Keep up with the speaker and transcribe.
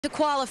to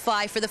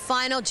qualify for the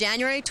final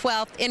January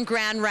 12th in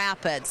Grand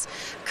Rapids.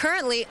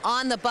 Currently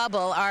on the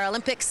bubble are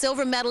Olympic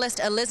silver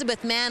medalist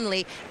Elizabeth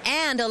Manley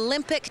and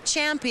Olympic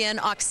champion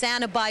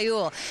Oksana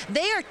Bayul.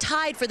 They are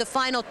tied for the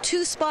final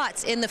 2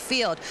 spots in the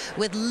field,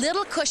 with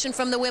little cushion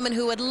from the women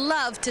who would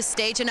love to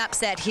stage an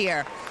upset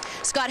here.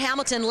 Scott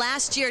Hamilton,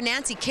 last year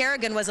Nancy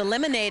Kerrigan was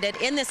eliminated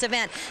in this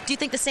event. Do you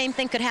think the same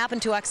thing could happen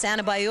to Oksana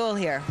Bayul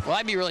here? Well,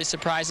 I'd be really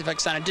surprised if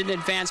Oksana didn't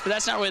advance, but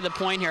that's not really the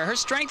point here. Her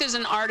strength is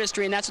in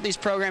artistry, and that's what these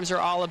programs are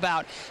all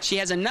about. She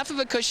has enough of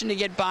a cushion to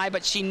get by,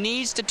 but she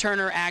needs to turn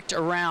her act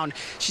around.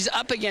 She's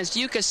up against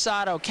Yuka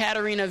Sato,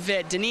 Katarina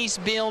Witt, Denise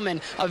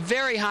Bielman, a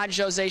very hot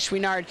Jose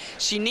Chouinard.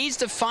 She needs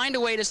to find a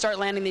way to start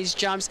landing these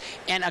jumps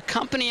and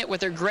accompany it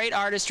with her great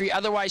artistry.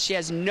 Otherwise, she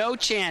has no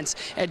chance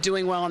at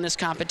doing well in this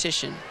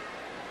competition.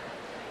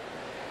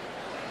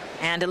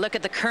 And to look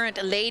at the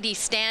current lady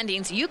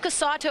standings, Yuka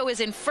Sato is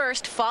in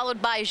first,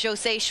 followed by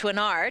Jose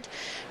Chouinard.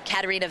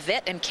 Katarina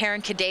Witt and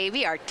Karen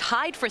Kadavi are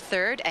tied for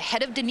third,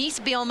 ahead of Denise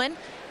Bielman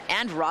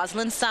and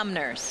Rosalind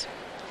Sumners.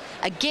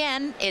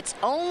 Again, it's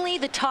only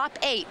the top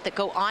 8 that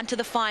go on to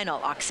the final.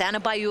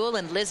 Oksana Bayul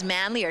and Liz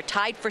Manley are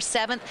tied for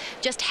 7th,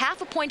 just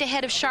half a point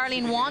ahead of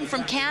Charlene Wong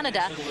from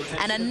Canada,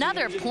 and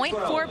another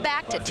 0.4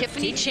 back to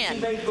Tiffany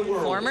Chin,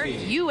 former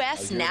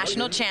U.S.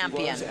 national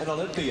champion.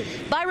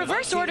 By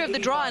reverse order of the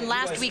draw in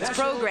last week's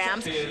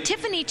programs,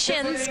 Tiffany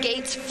Chin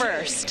skates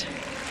first.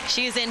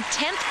 She is in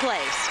 10th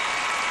place.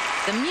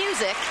 The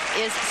music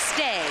is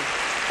Stay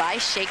by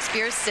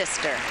Shakespeare's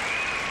Sister.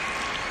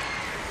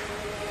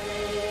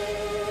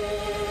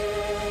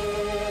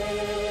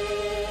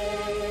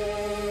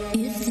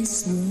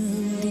 This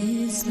world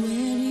is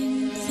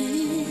wearing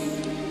thin,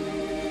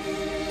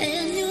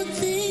 and you're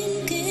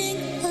thinking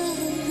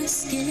of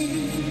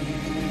escape.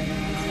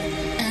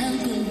 I'll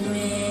go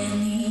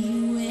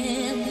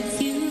anywhere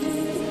with you.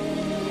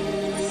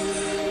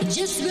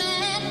 Just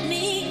wrap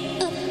me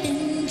up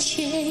in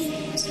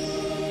chains.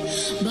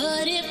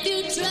 But if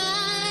you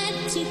try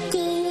to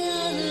go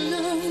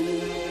alone,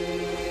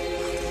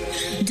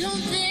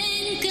 don't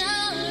think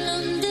I'll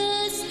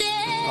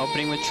understand.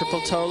 Opening with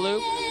triple toe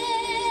loop.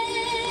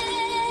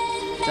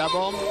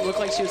 Double. Looked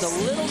like she was a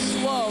little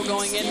slow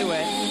going into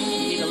it.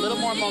 Need a little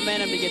more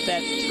momentum to get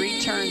that 3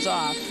 turns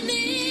off.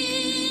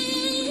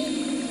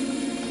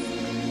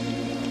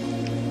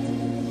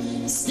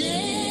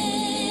 Stay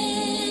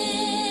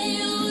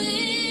with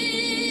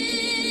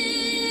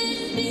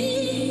me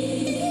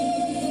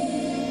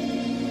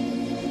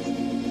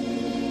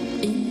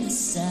in the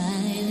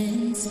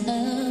silence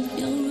of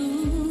your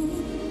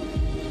room,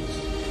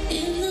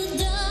 in the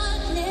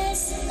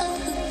darkness of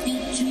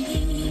your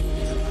dream.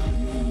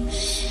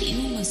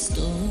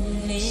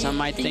 Some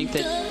might think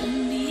that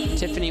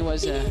Tiffany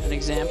was an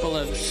example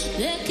of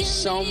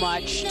so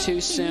much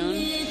too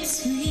soon,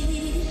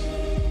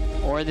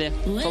 or the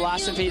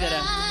philosophy that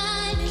a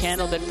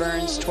candle that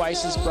burns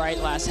twice as bright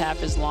lasts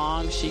half as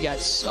long. She got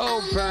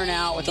so burnt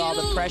out with all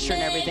the pressure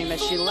and everything that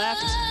she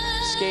left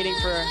skating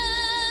for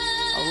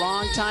a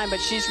long time,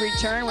 but she's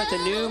returned with a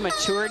new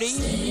maturity.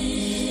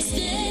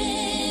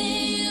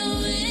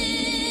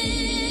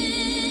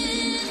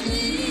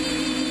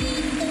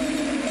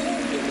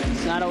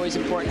 It's not always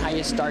important how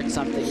you start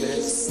something, but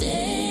it's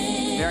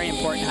very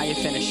important how you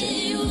finish it.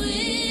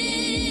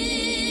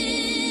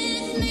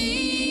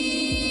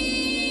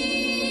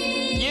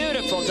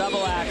 Beautiful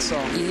double axel.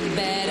 You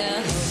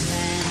better hope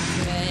and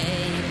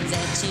pray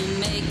that you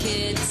make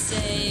it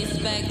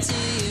safe back to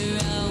your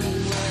own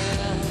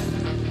world.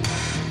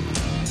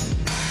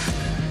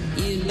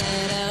 You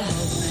better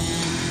hope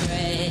and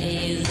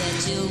pray that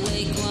you'll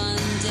wake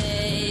one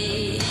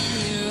day in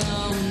your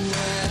own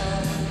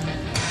world.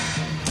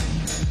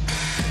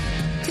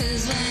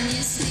 'Cause when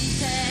you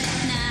sleep at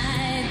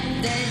night,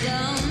 they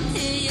don't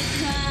hear your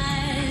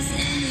cries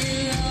in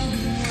your own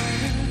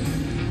world.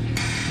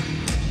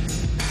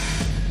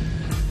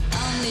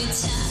 Only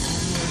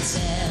time will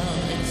tell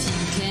if you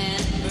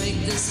can't break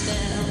the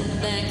spell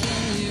back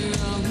in your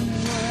own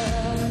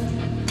world.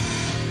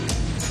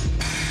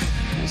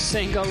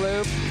 Single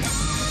loop.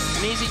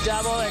 An easy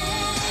double that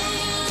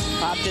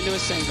popped into a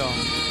single.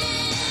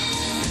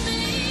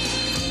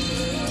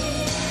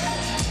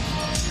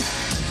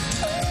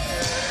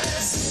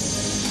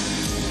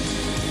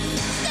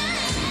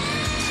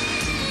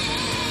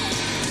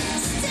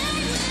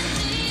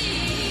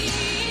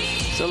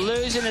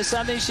 Illusion is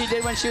something she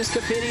did when she was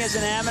competing as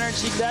an amateur, and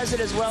she does it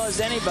as well as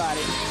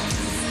anybody.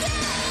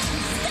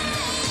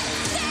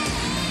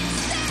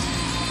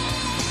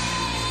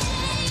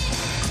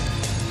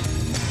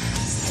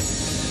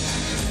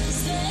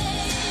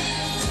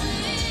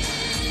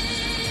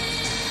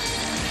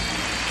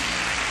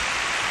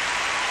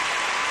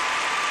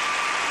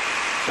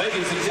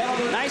 Ladies and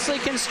gentlemen, nicely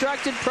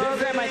constructed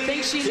program. I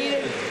think she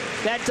needed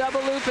that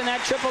double loop and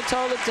that triple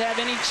toe loop to have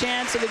any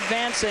chance of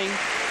advancing.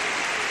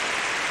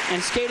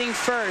 And skating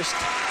first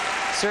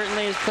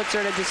certainly puts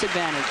her at a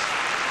disadvantage.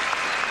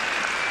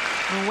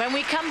 When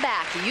we come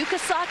back, Yuka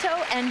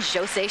Sato and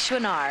Jose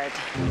Chouinard.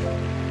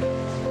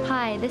 Hi.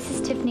 Hi, this is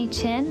Tiffany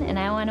Chin, and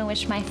I want to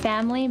wish my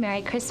family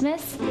Merry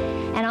Christmas,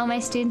 and all my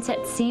students at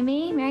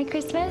CME Merry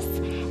Christmas,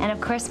 and of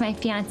course my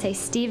fiance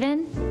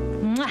Steven.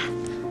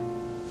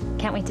 Mwah!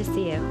 Can't wait to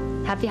see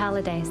you. Happy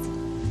holidays.